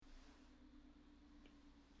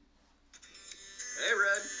Hey,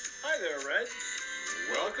 Red. Hi there, Red.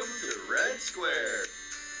 Welcome to Red Square.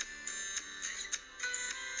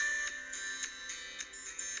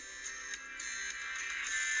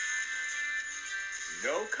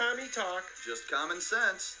 No commie talk. Just common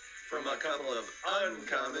sense from a couple of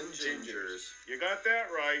uncommon gingers. You got that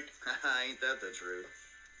right. Ain't that the truth?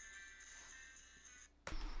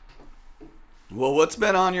 Well, what's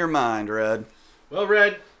been on your mind, Red? Well,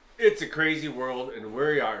 Red, it's a crazy world, and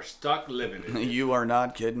we are stuck living in it. You are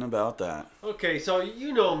not kidding about that. Okay, so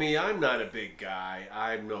you know me. I'm not a big guy.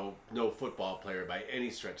 I'm no football player by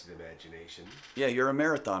any stretch of the imagination. Yeah, you're a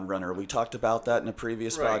marathon runner. We talked about that in a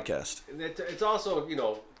previous podcast. And it's also,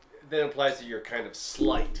 that implies that you're kind of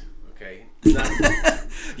slight, okay?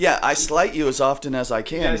 Yeah, I slight you as often as I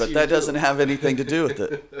can, Yes, but you that do. doesn't have anything to do with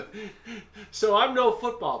it. So I'm no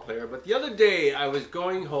football player, but the other day I was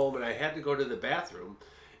going home and I had to go to the bathroom,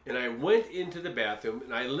 and I went into the bathroom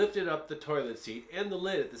and I lifted up the toilet seat and the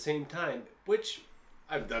lid at the same time, which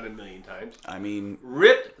I've done a million times. I mean...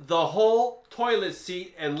 Ripped the whole toilet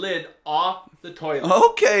seat and lid off the toilet.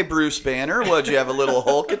 Okay, Bruce Banner. What'd you have, a little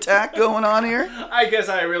Hulk attack going on here? I guess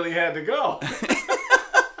I really had to go.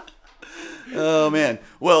 Oh, man.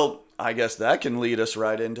 Well, I guess that can lead us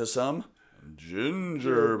right into some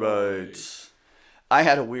Ginger Bites. I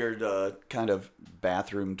had a weird kind of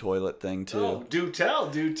bathroom toilet thing, too. Oh, do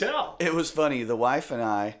tell. It was funny. The wife and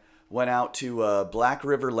I went out to Black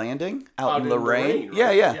River Landing out in Lorraine.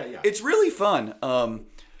 Right? Yeah. It's really fun.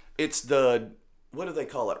 It's the, what do they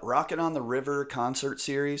call it? Rockin' on the River concert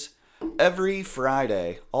series. Every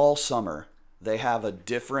Friday, all summer, they have a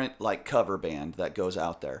different cover band that goes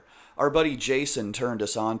out there. Our buddy Jason turned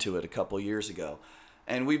us on to it a couple years ago.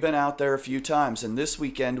 And we've been out there a few times. And this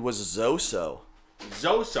weekend was Zoso.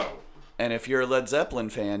 Zoso. And if you're a Led Zeppelin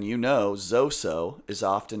fan, you know Zoso is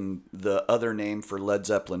often the other name for Led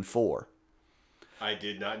Zeppelin 4. I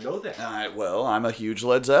did not know that. Well, I'm a huge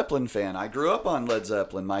Led Zeppelin fan. I grew up on Led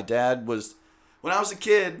Zeppelin. My dad was, when I was a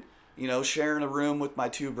kid, sharing a room with my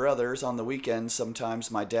two brothers on the weekends,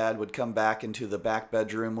 sometimes my dad would come back into the back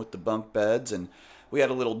bedroom with the bunk beds, and we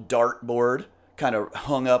had a little dartboard kind of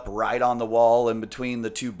hung up right on the wall in between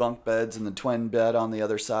the two bunk beds and the twin bed on the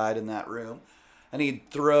other side in that room. And he'd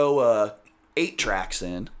throw 8 tracks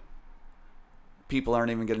in. People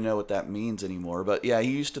aren't even going to know what that means anymore. But yeah,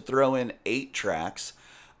 he used to throw in 8 tracks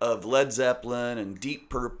of Led Zeppelin and Deep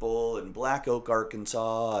Purple and Black Oak,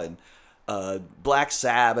 Arkansas and Black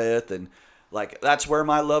Sabbath. And that's where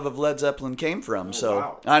my love of Led Zeppelin came from.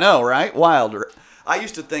 Wow. I know, right? Wild. I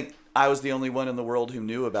used to think I was the only one in the world who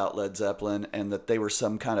knew about Led Zeppelin and that they were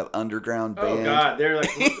some kind of underground band. Oh, God. They're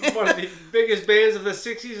one of the biggest bands of the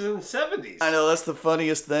 60s and 70s. I know, that's the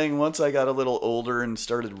funniest thing. Once I got a little older and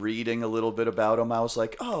started reading a little bit about them, I was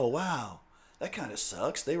like, oh, wow, that kind of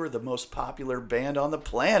sucks. They were the most popular band on the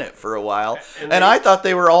planet for a while. And I thought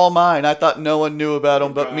they were all mine. I thought no one knew about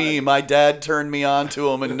them but me. My dad turned me on to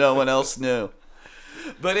them and no one else knew.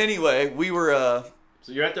 But anyway, we were...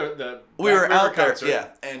 So you're at the we were out there, concert. yeah,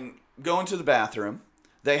 and going to the bathroom.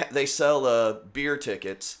 They sell beer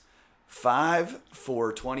tickets, 5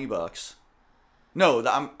 for $20.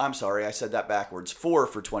 No, I'm sorry, I said that backwards. 4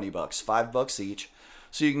 for $20, $5 each.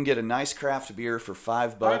 So you can get a nice craft beer for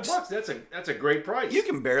 $5. $5, that's a great price. You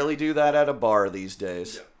can barely do that at a bar these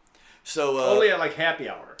days. Yeah. So only at happy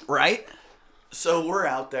hour. Right? So we're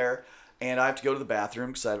out there. And I have to go to the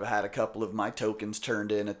bathroom because I've had a couple of my tokens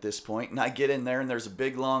turned in at this point. And I get in there and there's a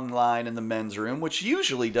big long line in the men's room, which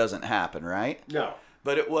usually doesn't happen, right? No.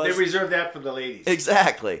 But it was... They reserve that for the ladies.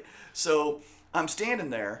 Exactly. So I'm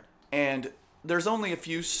standing there and there's only a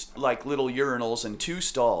few little urinals and 2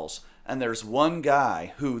 stalls. And there's one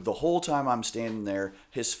guy who the whole time I'm standing there,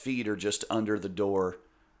 his feet are just under the door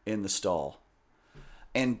in the stall.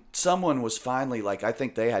 And someone was finally I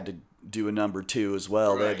think they had to do a number 2 as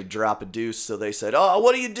well. Right. They had to drop a deuce, so they said, oh,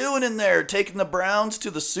 what are you doing in there? Taking the Browns to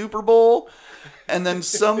the Super Bowl? And then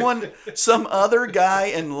some other guy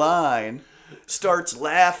in line starts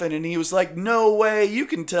laughing, and he was like, no way, you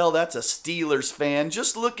can tell that's a Steelers fan.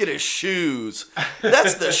 Just look at his shoes.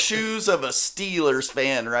 That's the shoes of a Steelers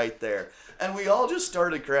fan right there. And we all just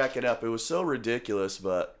started cracking up. It was so ridiculous,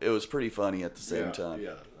 but it was pretty funny at the same time.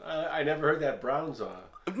 Yeah. I never heard that Browns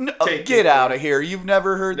No, get out of here. You've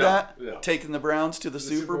never heard that? No. Taking the Browns to the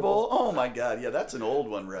Super Bowl? Oh, my God. Yeah, that's an old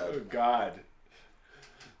one, Rev. Oh, God.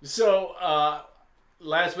 So,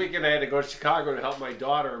 last weekend I had to go to Chicago to help my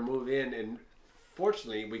daughter move in, and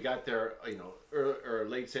fortunately we got there,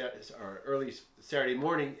 early Saturday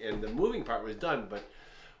morning, and the moving part was done, but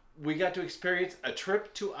we got to experience a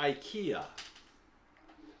trip to IKEA.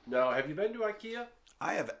 Now, have you been to IKEA?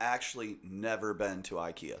 I have actually never been to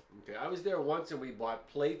IKEA. Okay, I was there once and we bought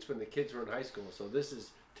plates when the kids were in high school, so this is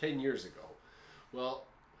 10 years ago. Well,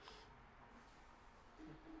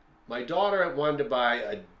 my daughter wanted to buy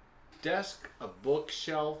a desk, a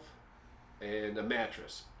bookshelf, and a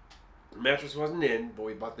mattress. The mattress wasn't in, but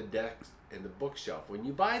we bought the desk and the bookshelf. When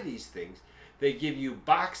you buy these things, they give you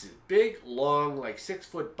boxes, big, long, like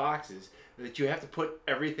 6-foot boxes that you have to put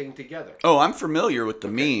everything together. Oh, I'm familiar with the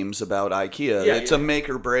memes about IKEA. Yeah, It's yeah. a make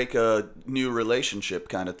or break a new relationship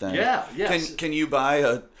kind of thing. Yeah, yes. Can you buy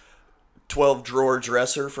a 12-drawer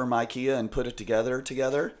dresser from IKEA and put it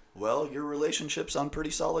together? Well, your relationship's on pretty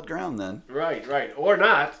solid ground then. Right, or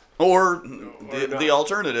not. Or not. the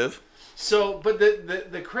alternative. So, but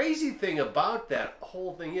the crazy thing about that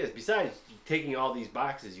whole thing is, besides taking all these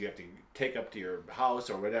boxes you have to take up to your house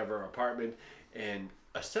or whatever apartment and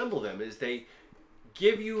assemble them, is they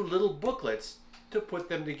give you little booklets to put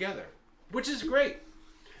them together, which is great.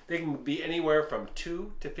 They can be anywhere from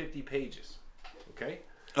 2 to 50 pages, okay?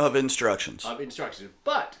 Of instructions.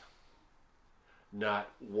 But not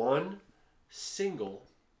one single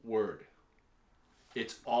word.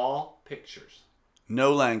 It's all pictures.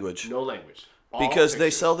 No language. No language. All Because they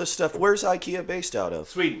pictures. sell this stuff. Where's IKEA based out of?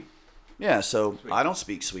 Sweden. Yeah, so I don't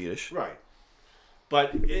speak Swedish. Right.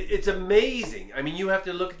 But it's amazing. I mean, you have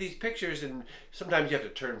to look at these pictures, and sometimes you have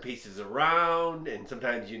to turn pieces around, and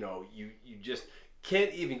sometimes, you just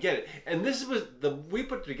can't even get it. And this was we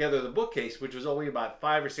put together the bookcase, which was only about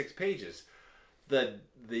 5 or 6 pages.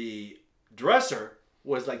 The dresser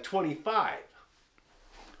was like 25.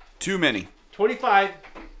 Too many. 25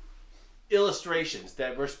 illustrations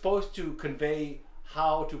that were supposed to convey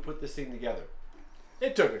how to put this thing together.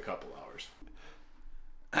 It took a couple hours.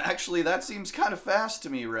 Actually, that seems kind of fast to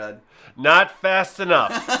me, Red. Not fast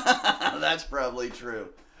enough. That's probably true.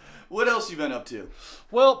 What else you been up to?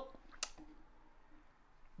 Well,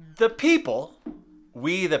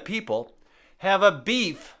 we the people, have a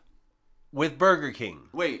beef with Burger King.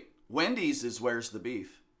 Wait, Wendy's is where's the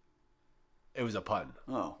beef? It was a pun.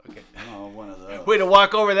 Oh. Okay. Oh, one of those. Way to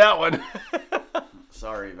walk over that one.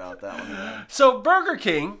 Sorry about that one, man. So Burger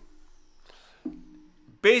King,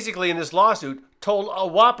 basically in this lawsuit, told a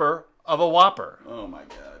whopper of a whopper. Oh, my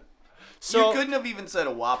God. So You couldn't have even said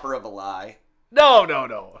a whopper of a lie.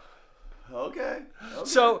 No. Okay.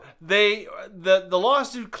 So the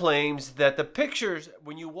lawsuit claims that the pictures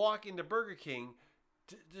when you walk into Burger King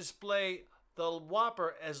display the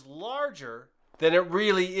Whopper as larger than it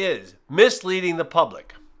really is, misleading the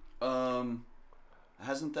public.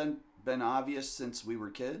 Hasn't that been obvious since we were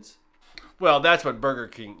kids? Well, that's what Burger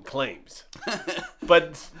King claims.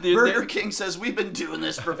 But Burger King says we've been doing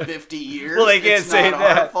this for 50 years. Well, they can't say it's not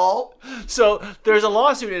that. our fault. So there's a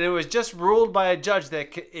lawsuit, and it was just ruled by a judge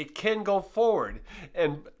that it can go forward.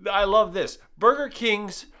 And I love this. Burger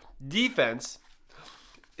King's defense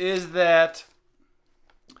is that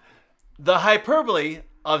the hyperbole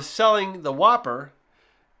of selling the Whopper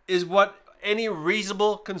is what any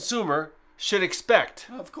reasonable consumer should expect.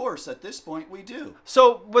 Of course, at this point we do.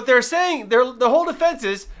 So what they're saying, the whole defense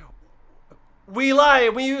is, we lie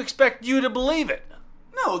and we expect you to believe it.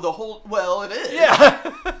 No, it is.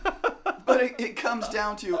 Yeah. But it comes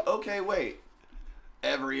down to, okay, wait.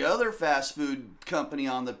 Every other fast food company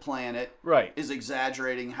on the planet Right. is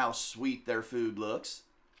exaggerating how sweet their food looks.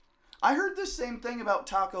 I heard this same thing about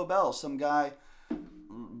Taco Bell. Some guy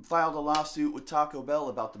filed a lawsuit with Taco Bell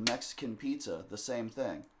about the Mexican pizza. The same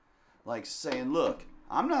thing. Like saying, look,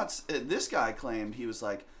 this guy claimed, he was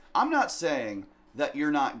like, I'm not saying that you're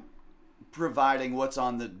not providing what's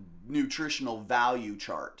on the nutritional value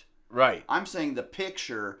chart. Right. I'm saying the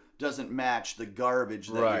picture doesn't match the garbage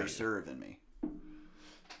that Right. you're serving me.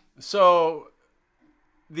 So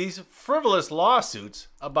these frivolous lawsuits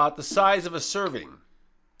about the size of a serving.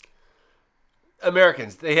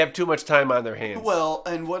 Americans, they have too much time on their hands. Well,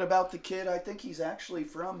 and what about the kid? I think he's actually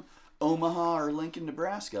from Omaha or Lincoln,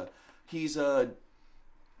 Nebraska. He's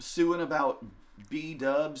suing about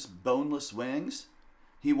B-Dub's boneless wings.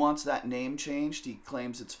 He wants that name changed. He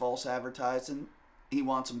claims it's false advertising. He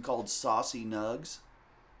wants them called Saucy Nugs.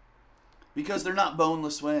 Because they're not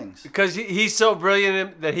boneless wings. Because he's so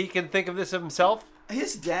brilliant that he can think of this himself?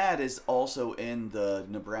 His dad is also in the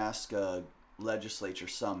Nebraska legislature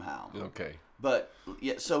somehow. Okay. But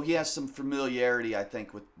yeah, so he has some familiarity, I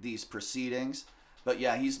think, with these proceedings. But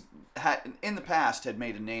yeah, he's in the past had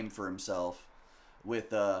made a name for himself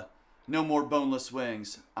with no more boneless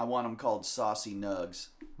wings. I want them called Saucy Nugs.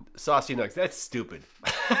 Saucy Nugs. That's stupid.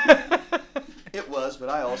 It was, but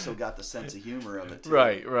I also got the sense of humor of it too.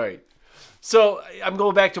 Right. So I'm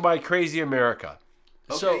going back to my crazy America.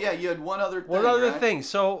 Okay, So, yeah, you had one other thing. one other right? thing.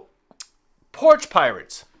 So porch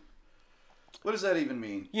pirates. What does that even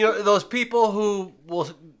mean? You know, those people who will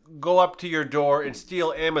go up to your door and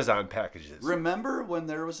steal Amazon packages. Remember when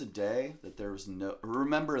there was a day that there was no...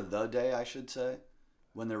 Remember the day, I should say,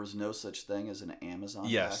 when there was no such thing as an Amazon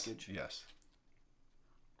package? Yes.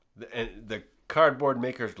 And the cardboard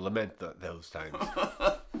makers lament those times.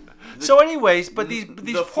 So anyways, but these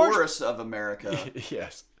the forests of America.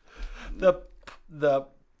 Yes. The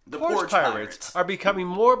porch pirates are becoming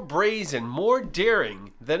more brazen, more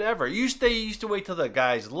daring than ever. They used to wait till the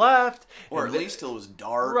guys left. Or at least till it was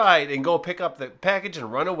dark. Right, and go pick up the package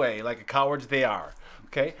and run away like cowards they are.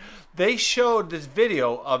 Okay? They showed this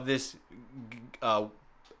video of this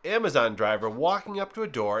Amazon driver walking up to a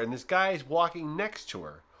door, and this guy is walking next to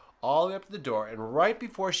her, all the way up to the door, and right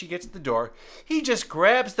before she gets to the door, he just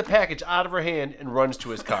grabs the package out of her hand and runs to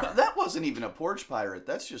his car. That wasn't even a porch pirate.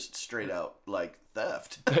 That's just straight out, like,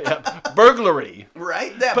 theft. Burglary.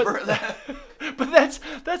 Right? But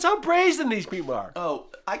that's how brazen these people are. Oh,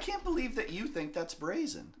 I can't believe that you think that's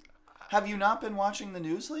brazen. Have you not been watching the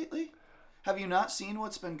news lately? Have you not seen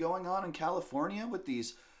what's been going on in California with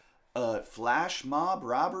these flash mob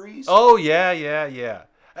robberies? Oh, yeah.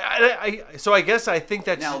 So I guess I think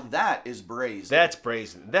that's... Now that is brazen. That's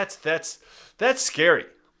brazen. That's scary.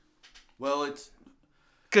 Well, it's...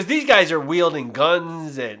 Because these guys are wielding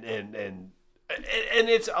guns and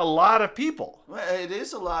it's a lot of people. Well, it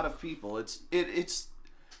is a lot of people. It's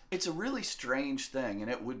a really strange thing, and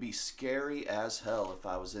it would be scary as hell if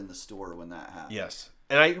I was in the store when that happened. Yes.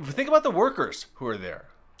 And I think about the workers who are there.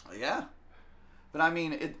 Yeah. But I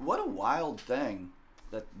mean, what a wild thing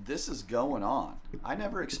that this is going on. I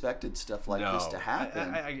never expected stuff like this to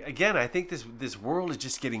happen. I think this world is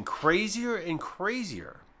just getting crazier and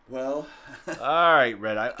crazier. Well, all right,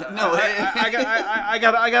 Red. I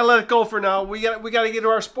gotta let it go for now. We gotta get to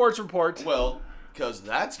our sports report. Well, because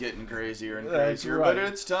that's getting crazier and crazier. Right. But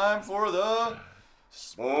it's time for the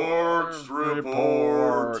sports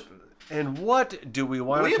report. And what do we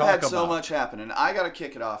want to talk about? We've had so much happen, and I gotta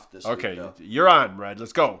kick it off this week. Okay, you're on, Red.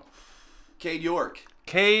 Let's go. Cade York.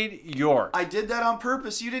 I did that on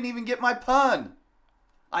purpose. You didn't even get my pun.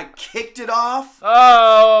 I kicked it off.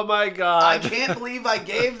 Oh, my God. I can't believe I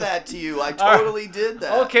gave that to you. I totally did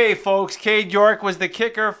that. Okay, folks. Cade York was the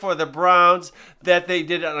kicker for the Browns. That they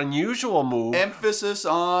did an unusual move. Emphasis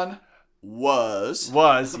on was,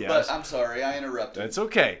 yes. But I'm sorry, I interrupted. That's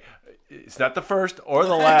okay. It's not the first or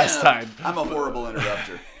the last time. I'm a horrible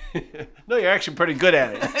interrupter. No, you're actually pretty good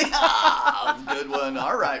at it. Good one.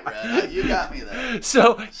 All right, Red. You got me there.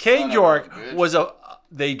 So, Cade York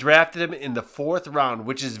they drafted him in the 4th round,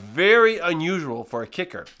 which is very unusual for a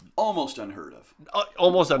kicker. Almost unheard of.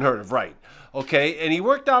 Almost unheard of, right. Okay, and he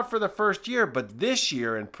worked out for the first year, but this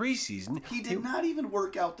year in preseason... He did not even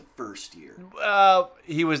work out the first year.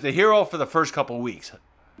 He was the hero for the first couple weeks.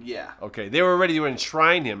 Yeah. Okay, they were ready to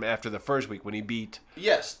enshrine him after the first week when he beat...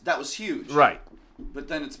 Yes, that was huge. Right. But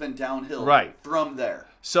then it's been downhill from there.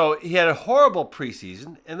 So he had a horrible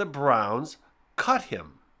preseason, and the Browns cut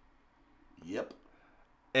him. Yep.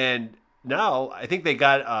 And now I think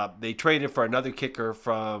they traded for another kicker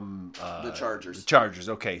from the Chargers. The Chargers.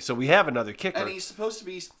 Okay, so we have another kicker, and he's supposed to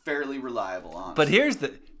be fairly reliable, honestly. But here's the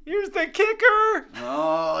kicker.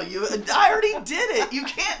 Oh, I already did it. You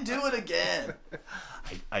can't do it again.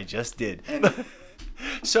 I just did.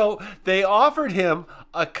 So they offered him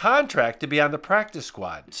a contract to be on the practice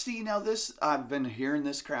squad. See, now I've been hearing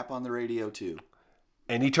this crap on the radio too.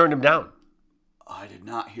 And he turned him down. I did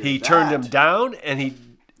not hear that. He turned him down, and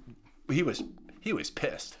he was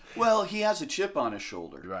pissed. Well, he has a chip on his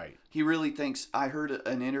shoulder. Right. He really thinks... I heard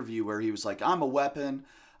an interview where he was like, I'm a weapon.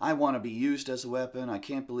 I want to be used as a weapon. I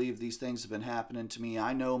can't believe these things have been happening to me.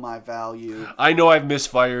 I know my value. I know I've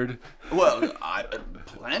misfired. Well,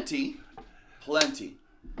 plenty.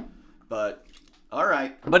 But, all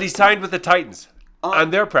right. But he signed with the Titans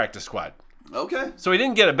on their practice squad. Okay. So he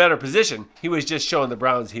didn't get a better position. He was just showing the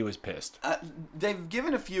Browns he was pissed. They've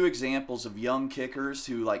given a few examples of young kickers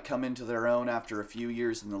who come into their own after a few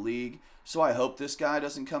years in the league. So I hope this guy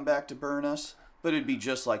doesn't come back to burn us. But it'd be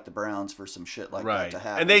just like the Browns for some shit like that to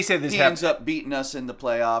happen. And they say this he ends up beating us in the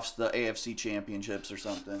playoffs, the AFC championships or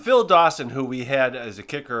something. Phil Dawson, who we had as a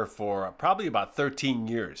kicker for probably about 13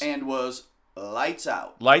 years. And was lights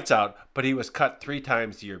out. Lights out, but he was cut 3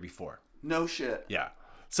 times the year before. No shit. Yeah.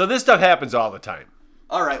 So this stuff happens all the time.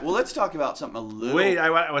 All right, well, let's talk about something a little... Wait, I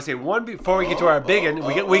want to say one before we get to our biggin.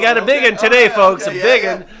 We got a biggin today, folks. Okay, a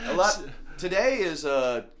biggin. Yeah. Today is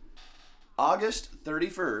August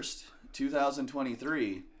 31st,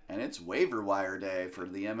 2023, and it's waiver wire day for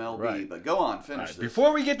the MLB. Right. But go on, finish this.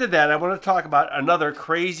 Before we get to that, I want to talk about another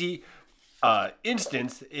crazy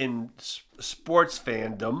instance in sports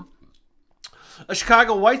fandom. A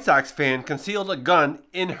Chicago White Sox fan concealed a gun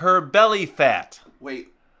in her belly fat. Wait.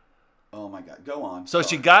 Oh my God. Go on. So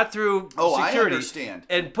she got through security I understand.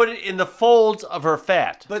 and put it in the folds of her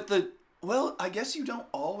fat. But I guess you don't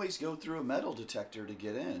always go through a metal detector to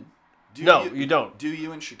get in. No, you don't. Do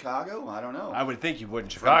you in Chicago? I don't know. I would think you would in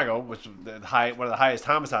Chicago, which is one of the highest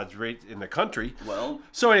homicides rates in the country. Well,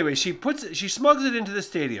 so anyway, she smuggles it into the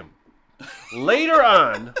stadium. Later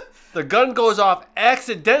on, the gun goes off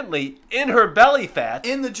accidentally in her belly fat.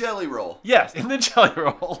 In the jelly roll. Yes, in the jelly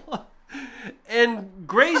roll. And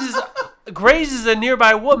grazes a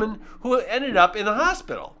nearby woman who ended up in the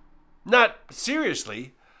hospital. Not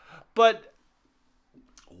seriously, but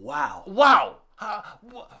wow.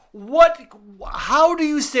 How do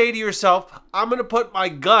you say to yourself, I'm going to put my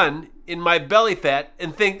gun in my belly fat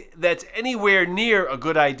and think that's anywhere near a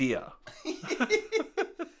good idea?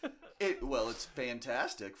 It's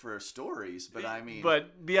fantastic for stories, but I mean...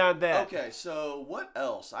 But beyond that... Okay, so what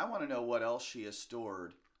else? I want to know what else she has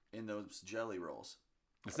stored in those jelly rolls.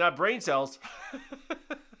 It's not brain cells.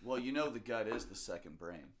 Well, you know the gut is the second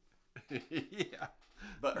brain. Yeah.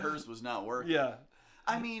 But hers was not working. Yeah.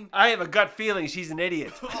 I mean... I have a gut feeling she's an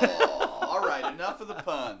idiot. Oh, all right. Enough of the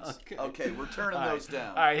puns. Okay, we're turning those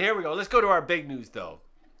down. All right, here we go. Let's go to our big news, though.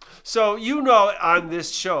 So, you know on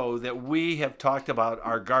this show that we have talked about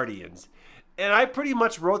our Guardians, and I pretty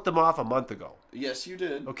much wrote them off a month ago. Yes, you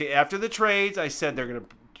did. Okay, after the trades, I said they're going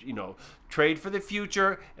to, trade for the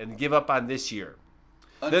future and give up on this year.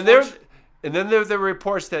 Then there were the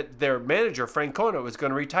reports that their manager, Francona, was going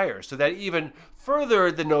to retire. So that even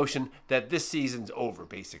furthered the notion that this season's over,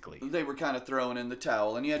 basically. They were kind of throwing in the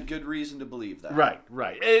towel, and you had good reason to believe that.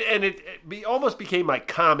 Right. And it almost became like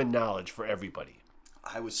common knowledge for everybody.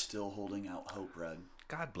 I was still holding out hope, Red.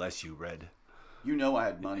 God bless you, Red. You know I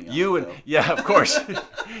had money on you it, and yeah, of course.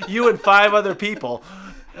 You and 5 other people.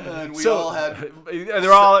 And we all had. And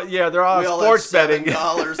they're all sports betting.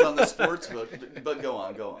 $7 on the sports book. But go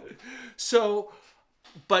on. So,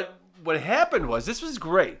 but what happened was this was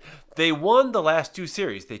great. They won the last 2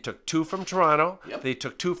 series. They took 2 from Toronto. Yep. They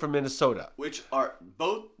took 2 from Minnesota. Which are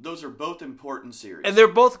both. Those are both important series. And they're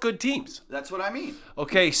both good teams. That's what I mean.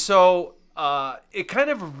 Okay, so. It kind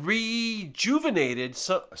of rejuvenated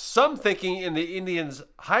some thinking in the Indians'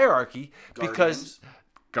 hierarchy because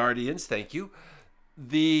Guardians, thank you.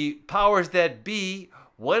 The powers that be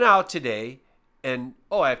went out today and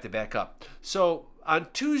I have to back up. So on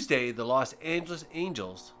Tuesday, the Los Angeles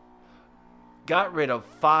Angels got rid of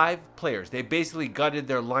 5 players. They basically gutted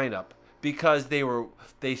their lineup because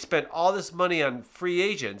they spent all this money on free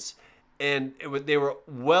agents. And they were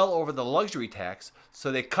well over the luxury tax,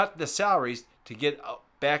 so they cut the salaries to get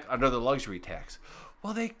back under the luxury tax.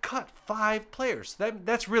 Well, they cut 5 players.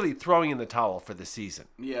 That's really throwing in the towel for the season.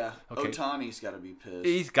 Yeah. Okay. Ohtani's got to be pissed.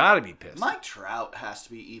 He's got to be pissed. Mike Trout has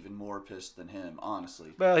to be even more pissed than him,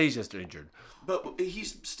 honestly. Well, he's just injured. But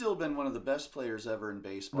he's still been one of the best players ever in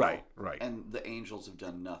baseball. Right. And the Angels have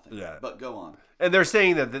done nothing. Yeah. But go on. And they're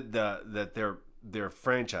saying that their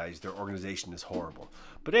franchise, their organization is horrible.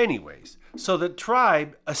 But anyways, so the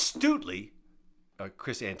Tribe astutely,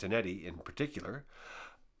 Chris Antonetti in particular,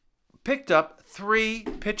 picked up 3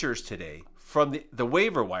 pitchers today from the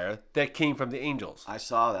waiver wire that came from the Angels. I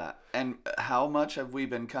saw that. And how much have we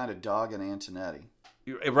been kind of dogging Antonetti?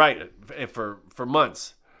 Right, for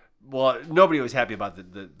months. Well, nobody was happy about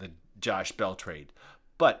the Josh Bell trade.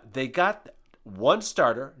 But they got 1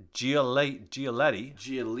 starter, Giolino,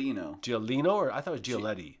 or I thought it was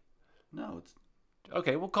Giolletti. No, it's...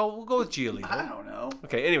 Okay, we'll go with Giolino. I don't know.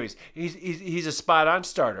 Okay, anyways, he's a spot-on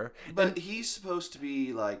starter. But he's supposed to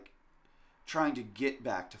be, like, trying to get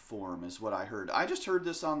back to form is what I heard. I just heard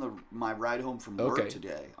this on my ride home from work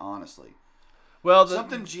today, honestly. Well,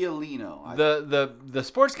 something Giolino. The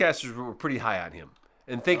sportscasters were pretty high on him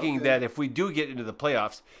and thinking that if we do get into the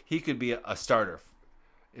playoffs, he could be a starter.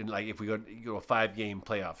 In if we go a 5-game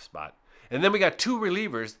playoff spot. And then we got 2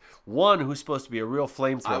 relievers, one who's supposed to be a real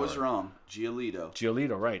flamethrower. I was wrong.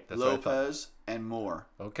 Giolito, right. That's Lopez and Moore.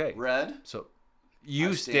 Okay. Red. So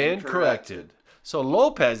you stand corrected. So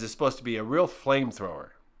Lopez is supposed to be a real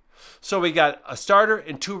flamethrower. So we got a starter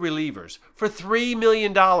and 2 relievers for $3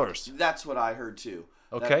 million. That's what I heard too.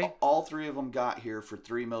 Okay. All 3 of them got here for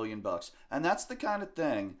 $3 million. And that's the kind of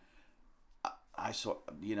thing I saw,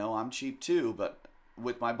 I'm cheap too, but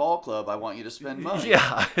with my ball club, I want you to spend money.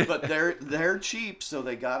 Yeah. But they're cheap, so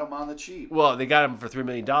they got them on the cheap. Well, they got him for $3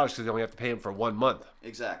 million because they only have to pay him for 1 month.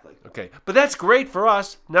 Exactly. Okay. But that's great for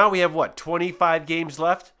us. Now we have, 25 games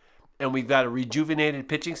left? And we've got a rejuvenated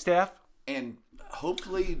pitching staff? And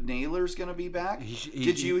hopefully Naylor's going to be back.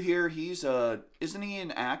 Did you hear isn't he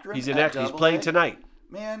in Akron? He's in Akron. He's playing tonight.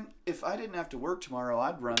 Man, if I didn't have to work tomorrow,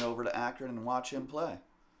 I'd run over to Akron and watch him play.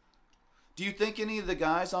 Do you think any of the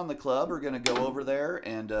guys on the club are going to go over there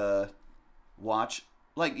and watch?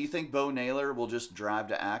 Like, you think Bo Naylor will just drive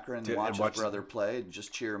to Akron and watch his brother play and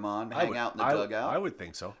just cheer him on, hang out in the dugout? I would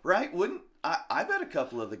think so. Right? Wouldn't I bet a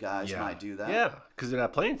couple of the guys might do that. Yeah, because they're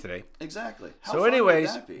not playing today. Exactly. How fun would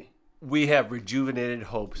that be? We have rejuvenated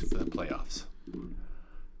hopes for the playoffs.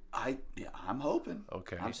 I'm hoping.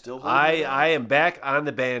 Okay. I'm still hoping. I am back on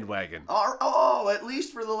the bandwagon. At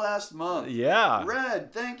least for the last month. Yeah.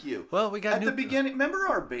 Red, thank you. Well, we got at the beginning. Remember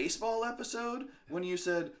our baseball episode when you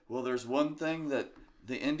said, "Well, there's one thing that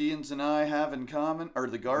the Indians and I have in common, or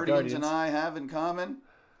the Guardians and I have in common.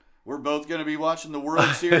 We're both going to be watching the World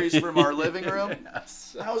Series from our living room."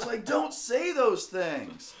 Yes. I was like, "Don't say those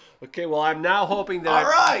things." Okay, well, I'm now hoping that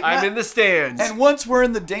I'm in the stands. And once we're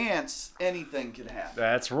in the dance, anything can happen.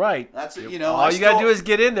 That's right. That's it. All you got to do is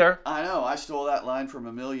get in there. I know. I stole that line from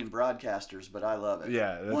a million broadcasters, but I love it.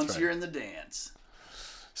 Yeah, that's Once you're in the dance.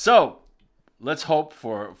 So, let's hope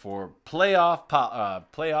for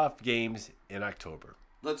playoff games in October.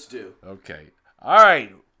 Let's do. Okay. All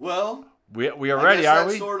right. Well, we are ready, are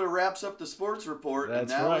we? That sort of wraps up the sports report.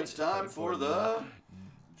 That's and now right. It's time for the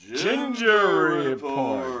Ginger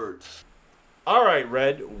Report. All right,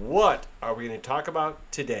 Red, what are we going to talk about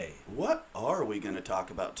today? What are we going to talk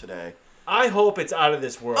about today? I hope it's out of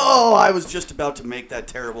this world. Oh, I was just about to make that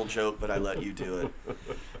terrible joke, but I let you do it.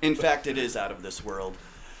 In fact, it is out of this world.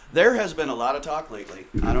 There has been a lot of talk lately.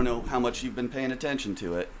 I don't know how much you've been paying attention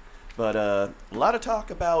to it, but a lot of talk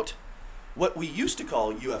about what we used to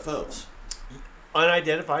call UFOs.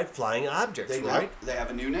 Unidentified flying objects, right? They have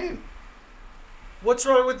a new name. What's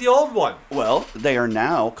wrong with the old one? Well, they are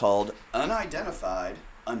now called unidentified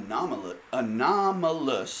anomalous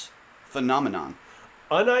phenomenon.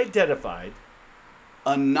 Unidentified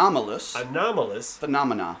anomalous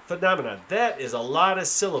phenomena. That is a lot of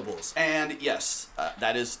syllables. And yes,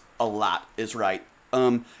 that is a lot, is right.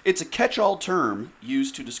 It's a catch-all term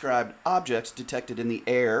used to describe objects detected in the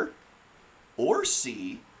air or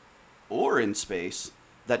sea or in space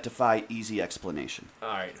that defy easy explanation. All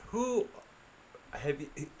right,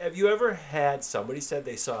 have you ever had somebody said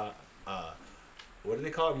they saw what do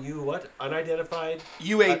they call them? Unidentified?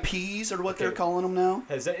 UAPs are what they're calling them now.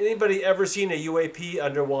 Has anybody ever seen a UAP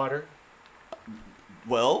underwater?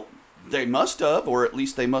 Well, they must have, or at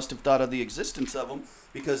least they must have thought of the existence of them,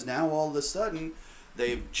 because now all of a sudden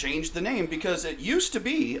they've changed the name, because it used to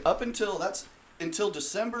be until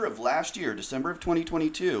December of last year, December of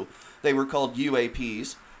 2022, they were called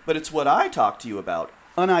UAPs, but it's what I talked to you about,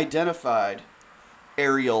 unidentified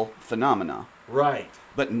aerial phenomena. Right.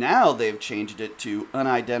 But now they've changed it to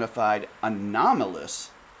unidentified anomalous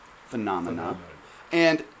phenomena.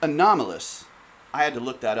 And anomalous, I had to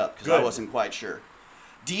look that up because I wasn't quite sure.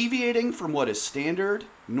 Deviating from what is standard,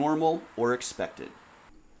 normal, or expected.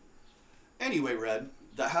 Anyway, Red,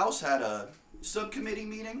 the House had a subcommittee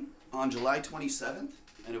meeting on July 27th,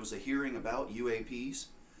 and it was a hearing about UAPs.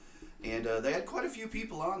 And they had quite a few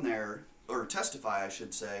people on there, or testify, I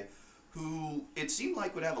should say, who it seemed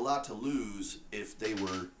like would have a lot to lose if they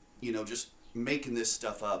were, just making this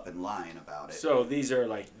stuff up and lying about it. So these are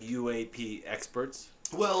like UAP experts?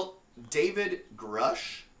 Well, David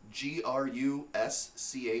Grush,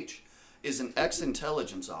 Grusch, is an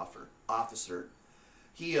ex-intelligence officer.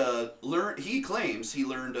 He claims he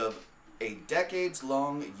learned of a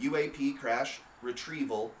decades-long UAP crash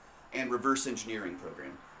retrieval and reverse engineering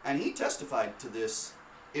program. And he testified to this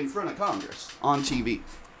in front of Congress on TV.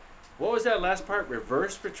 What was that last part?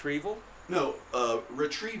 Reverse retrieval? No,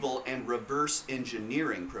 retrieval and reverse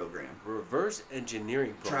engineering program. Reverse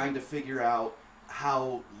engineering program. Trying to figure out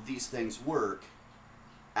how these things work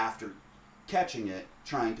after catching it,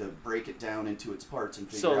 trying to break it down into its parts and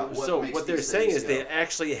figure out what makes what they're these saying things is go. they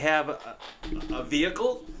actually have a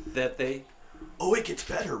vehicle that they... Oh, it gets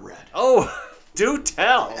better, Red. Oh, do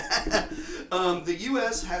tell. The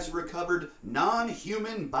U.S. has recovered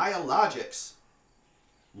non-human biologics.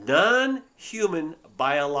 Non-human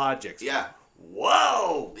biologics. Yeah.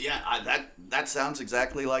 Whoa! Yeah, that sounds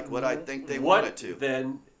exactly like what I think they want it to. What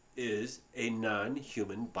then is a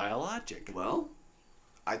non-human biologic? Well,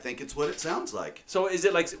 I think it's what it sounds like. So is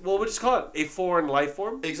it like, well, we'll just call it a foreign life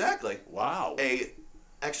form? Exactly. Wow. A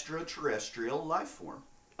extraterrestrial life form.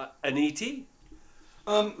 An ET?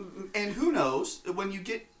 And who knows, when you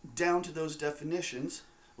get down to those definitions,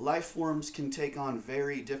 life forms can take on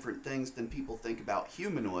very different things than people think about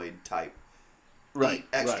humanoid type Right, eat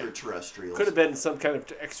extraterrestrials. Could have been some kind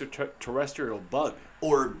of extraterrestrial bug.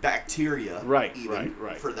 Or bacteria, Right, even,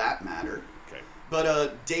 right. for that matter. Okay.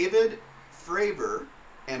 But David Fravor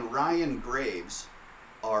and Ryan Graves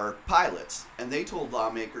are pilots, and they told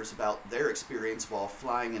lawmakers about their experience while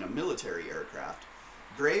flying in a military aircraft.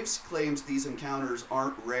 Graves claims these encounters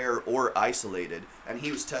aren't rare or isolated, and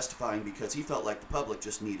he was testifying because he felt like the public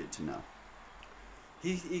just needed to know.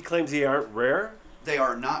 He claims they aren't rare? They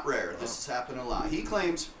are not rare. This has happened a lot. He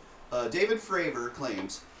claims, David Fravor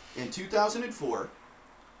claims, in 2004,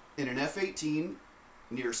 in an F-18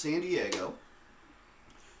 near San Diego,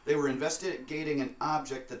 they were investigating an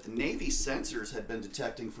object that the Navy sensors had been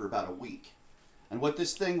detecting for about a week. And what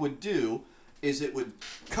this thing would do is it would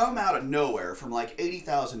come out of nowhere from like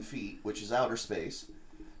 80,000 feet, which is outer space,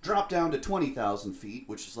 drop down to 20,000 feet,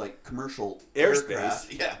 which is like commercial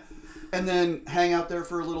aircraft. Yeah. And then hang out there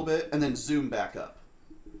for a little bit and then zoom back up.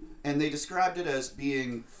 And they described it as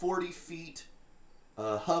being 40 feet,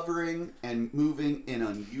 hovering and moving in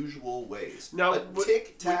unusual ways. Now, a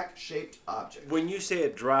tic-tac shaped object. When you say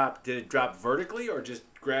it dropped, did it drop vertically or just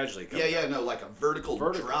gradually come down? No, like a vertical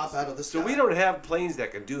drop out of the sky. So we don't have planes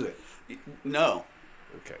that can do it. No.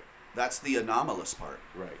 Okay. That's the anomalous part.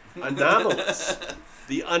 Right. Anomalous.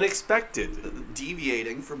 The unexpected.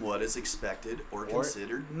 Deviating from what is expected or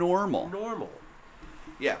considered normal. Normal.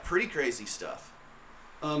 Yeah, pretty crazy stuff.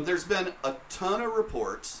 There's been a ton of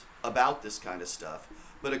reports about this kind of stuff,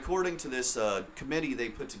 but according to this committee they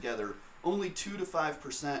put together, only 2 to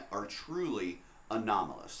 5% are truly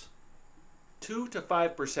anomalous. 2 to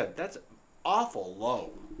 5%. That's awful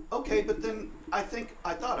low. Okay, but then I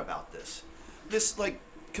thought about this. This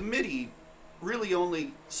committee really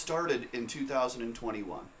only started in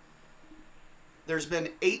 2021. There's been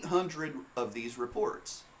 800 of these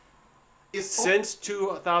reports. Since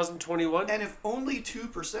 2021? And if only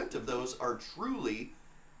 2% of those are truly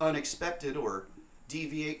unexpected or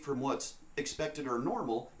deviate from what's expected or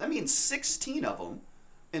normal, that means 16 of them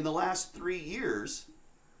in the last 3 years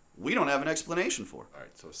we don't have an explanation for. All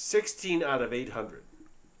right, so 16 out of 800.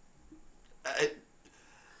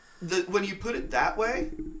 When you put it that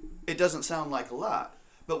way, it doesn't sound like a lot.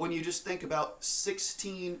 But when you just think about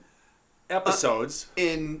 16 episodes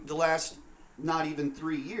in the last not even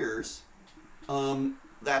 3 years,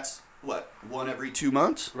 that's what, one every 2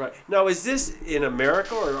 months? Right. Now, is this in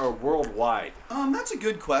America or worldwide? That's a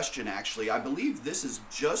good question, actually. I believe this is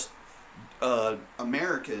just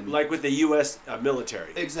American. Like with the U.S.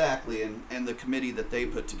 Military. Exactly, and the committee that they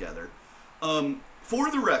put together.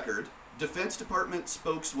 For the record, Defense Department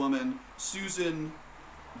spokeswoman Susan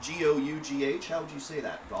Gough, how would you say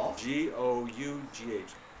that? Gough?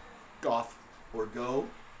 Gough. Gough. Or Go?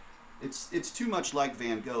 It's too much like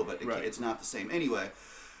Van Gogh, but it's not the same. Anyway,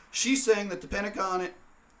 she's saying that the Pentagon,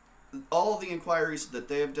 all of the inquiries that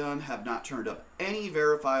they have done have not turned up any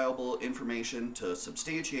verifiable information to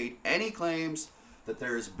substantiate any claims that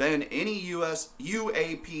there has been any U.S.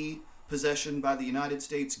 UAP possession by the United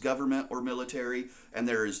States government or military, and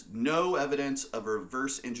there is no evidence of a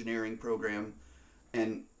reverse engineering program,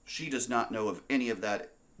 and she does not know of any of that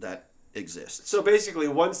exists. So basically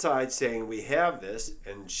one side saying we have this,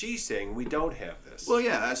 and she's saying we don't have this. Well,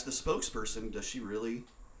 yeah, as the spokesperson, does she really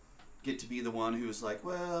get to be the one who's like,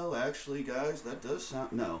 well, actually, guys, that does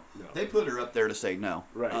sound... No. They put her up there to say no.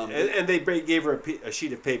 Right. And they gave her a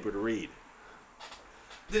sheet of paper to read.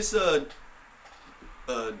 This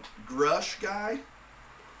Grush guy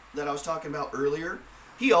that I was talking about earlier,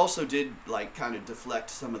 he also did kind of deflect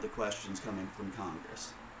some of the questions coming from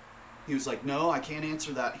Congress. He was like, no, I can't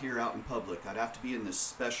answer that here out in public. I'd have to be in this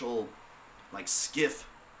special SCIF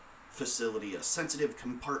facility, a sensitive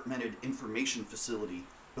compartmented information facility,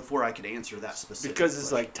 before I could answer that specific Because it's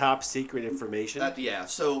question. top secret information?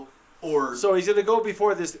 So he's going to go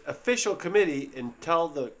before this official committee and tell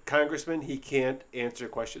the congressman he can't answer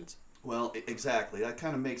questions? Well, exactly. That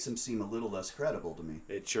kind of makes him seem a little less credible to me.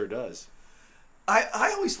 It sure does.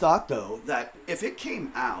 I always thought, though, that if it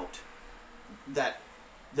came out that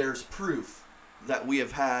there's proof that we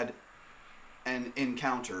have had an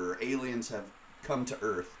encounter or aliens have come to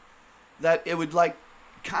Earth, that it would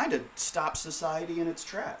kind of stop society in its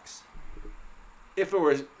tracks. If it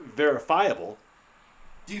was verifiable.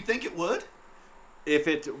 Do you think it would?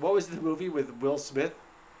 What was the movie with Will Smith?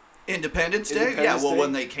 Independence Day? Yeah, well,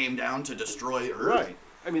 when they came down to destroy Earth.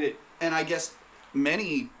 Right. And I guess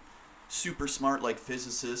many super smart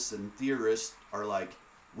physicists and theorists are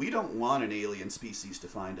we don't want an alien species to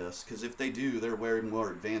find us, because if they do, they're way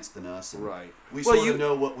more advanced than us. And right. We sort of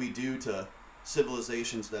know what we do to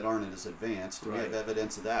civilizations that aren't as advanced. Right. We have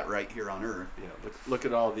evidence of that right here on Earth. Yeah, look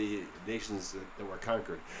at all the nations that were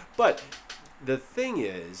conquered. But the thing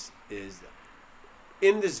is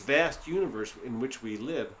in this vast universe in which we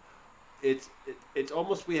live, it's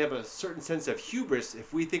almost we have a certain sense of hubris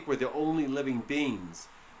if we think we're the only living beings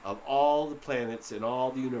of all the planets and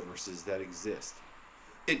all the universes that exist.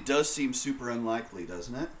 It does seem super unlikely,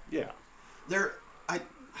 doesn't it? Yeah.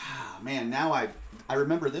 Now I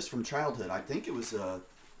remember this from childhood. I think it was a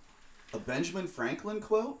Benjamin Franklin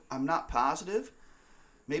quote. I'm not positive.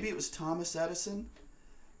 Maybe it was Thomas Edison.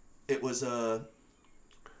 It was the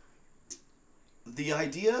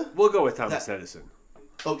idea. We'll go with Thomas Edison.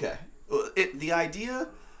 Okay. The idea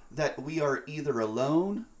that we are either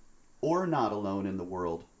alone or not alone in the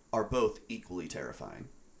world are both equally terrifying.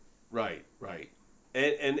 Right.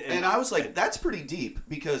 And I was like, that's pretty deep,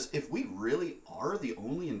 because if we really are the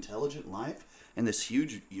only intelligent life in this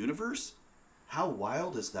huge universe, how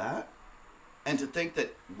wild is that? And to think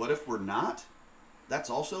that, what if we're not? That's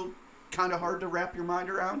also kind of hard to wrap your mind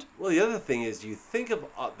around. Well, the other thing is, you think of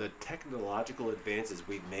the technological advances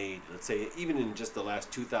we've made, let's say, even in just the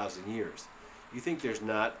last 2,000 years. You think there's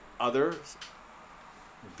not other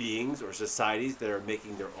beings or societies that are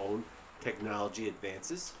making their own technology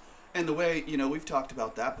advances? And the way, we've talked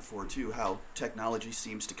about that before too, how technology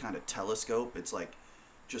seems to kind of telescope. It's like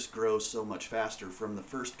just grows so much faster from the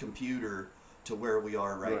first computer to where we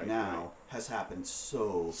are right now has happened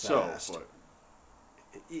so fast.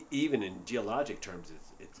 Even in geologic terms,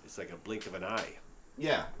 it's like a blink of an eye.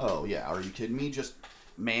 Yeah. Oh, yeah. Are you kidding me? Just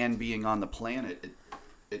man being on the planet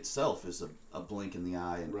itself is a blink in the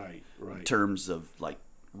eye in terms of like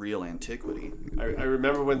real antiquity. I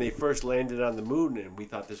remember when they first landed on the moon, and we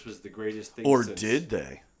thought this was the greatest thing. Or did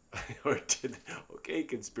they? Okay,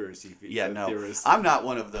 conspiracy theorists. I'm not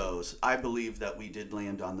one of those. I believe that we did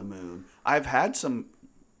land on the moon. I've had some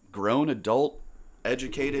grown adult,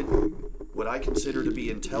 educated, what I consider to be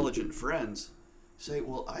intelligent friends say,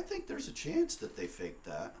 well, I think there's a chance that they faked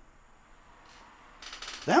that.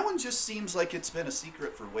 That one just seems like it's been a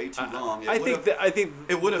secret for way too long. I think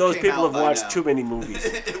those people have watched too many movies.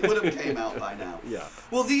 It would have came out by now. Yeah.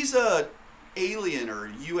 Well, these alien or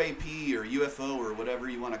UAP or UFO or whatever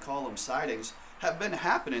you want to call them sightings have been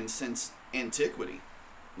happening since antiquity.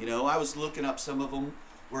 I was looking up some of them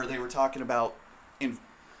where they were talking about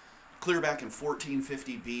clear back in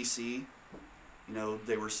 1450 BC.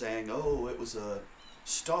 They were saying, it was a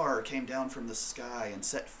star came down from the sky and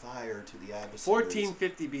set fire to the adversaries.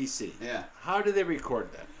 1450 BC. Yeah. How did they record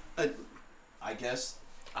that? I guess,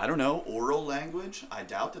 I don't know, oral language. I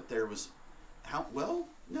doubt that there was,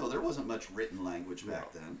 no, there wasn't much written language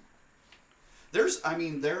back then.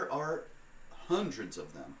 There are hundreds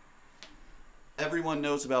of them. Everyone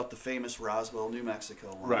knows about the famous Roswell, New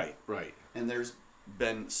Mexico one. Right. And there's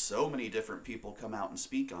been so many different people come out and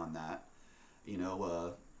speak on that.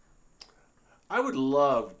 I would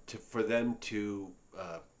love for them to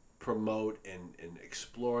promote and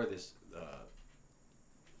explore this.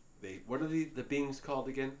 What are the beings called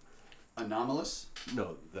again? Anomalous?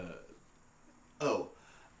 No,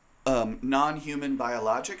 non-human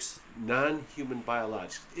biologics? Non-human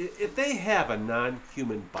biologics. If they have a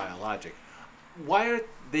non-human biologic, why aren't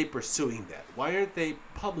they pursuing that? Why aren't they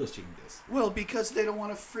publishing this? Well, because they don't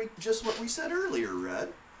want to freak, just what we said earlier,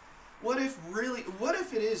 Red. What if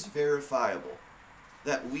it is verifiable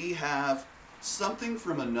that we have something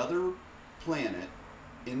from another planet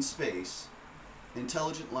in space,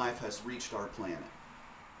 intelligent life has reached our planet?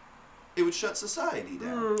 It would shut society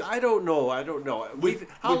down. I don't know.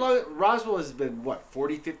 How long? Roswell has been,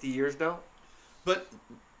 40, 50 years now? But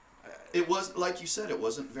it was, like you said, it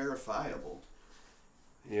wasn't verifiable.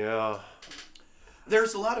 Yeah.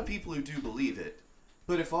 There's a lot of people who do believe it.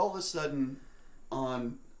 But if all of a sudden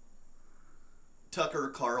on Tucker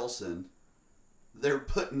Carlson, they're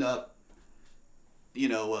putting up,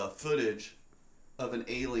 footage of an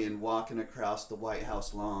alien walking across the White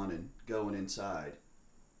House lawn and going inside.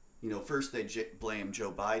 First they blame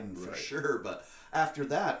Joe Biden for sure, but after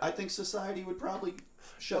that, I think society would probably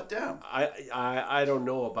shut down. I don't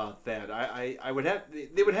know about that.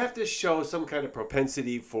 They would have to show some kind of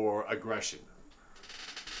propensity for aggression.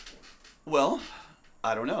 Well,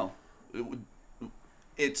 I don't know.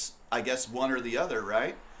 It's, I guess, one or the other,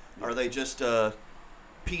 right? Yeah. Are they just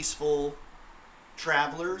peaceful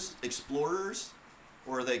travelers, explorers,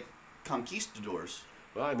 or are they conquistadors?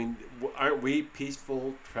 Well, aren't we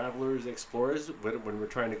peaceful travelers, explorers when we're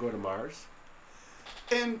trying to go to Mars?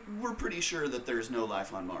 And we're pretty sure that there's no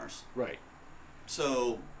life on Mars. Right.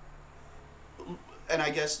 So, and I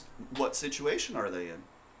guess, what situation are they in?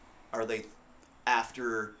 Are they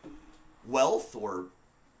after wealth or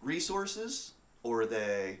resources? Or are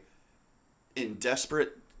they in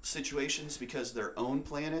desperate situations because their own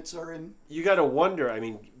planets are in. You got to wonder. I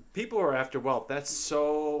mean, people are after wealth. That's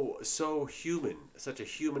so human, such a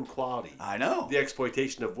human quality. I know. The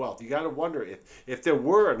exploitation of wealth. You got to wonder if there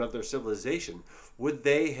were another civilization, would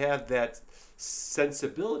they have that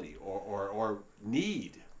sensibility or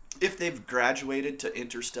need? If they've graduated to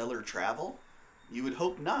interstellar travel, you would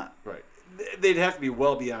hope not. Right. They'd have to be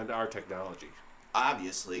well beyond our technology.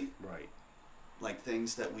 Obviously. Right. Like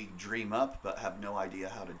things that we dream up but have no idea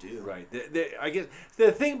how to do. Right. I guess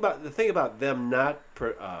the thing about them not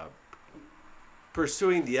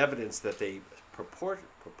pursuing the evidence that they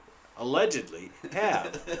allegedly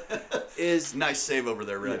have is nice save over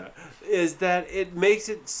there, Red. Yeah, is that it makes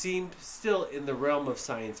it seem still in the realm of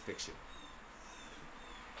science fiction.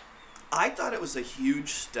 I thought it was a huge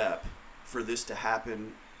step for this to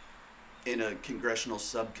happen in a congressional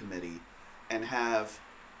subcommittee and have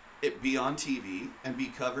it be on TV and be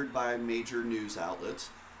covered by major news outlets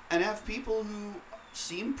and have people who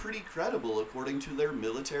seem pretty credible according to their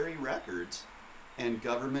military records and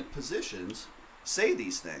government positions say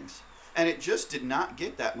these things. And it just did not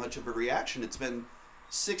get that much of a reaction. It's been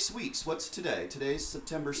 6 weeks. What's today? Today's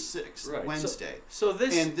September 6th, Right. Wednesday. So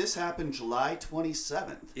this happened July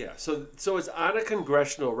 27th. Yeah. So it's on a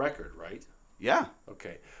congressional record, right? Yeah.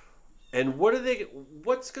 Okay. And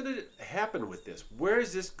what's going to happen with this? Where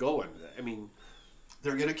is this going? I mean,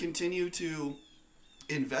 they're going to continue to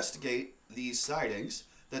investigate these sightings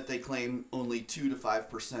that they claim only 2 to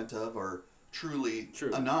 5% of are truly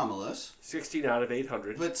anomalous. 16 out of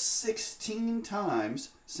 800. But 16 times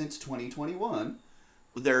since 2021,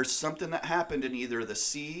 there's something that happened in either the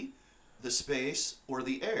sea, the space, or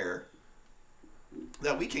the air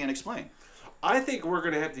that we can't explain. I think we're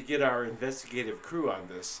going to have to get our investigative crew on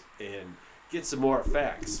this and get some more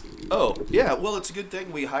facts. Oh, yeah. Well, it's a good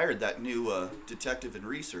thing we hired that new detective and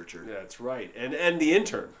researcher. That's right. And the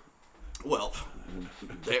intern. Well,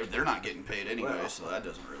 they're not getting paid anyway, so that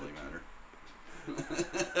doesn't really matter.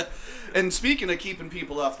 And speaking of keeping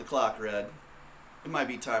people off the clock, Red, it might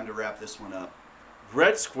be time to wrap this one up.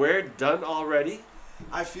 Red Squared done already?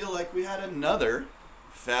 I feel like we had another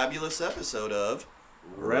fabulous episode of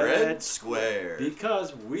Red Square.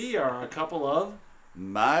 Because we are a couple of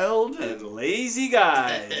mild and lazy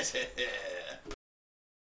guys.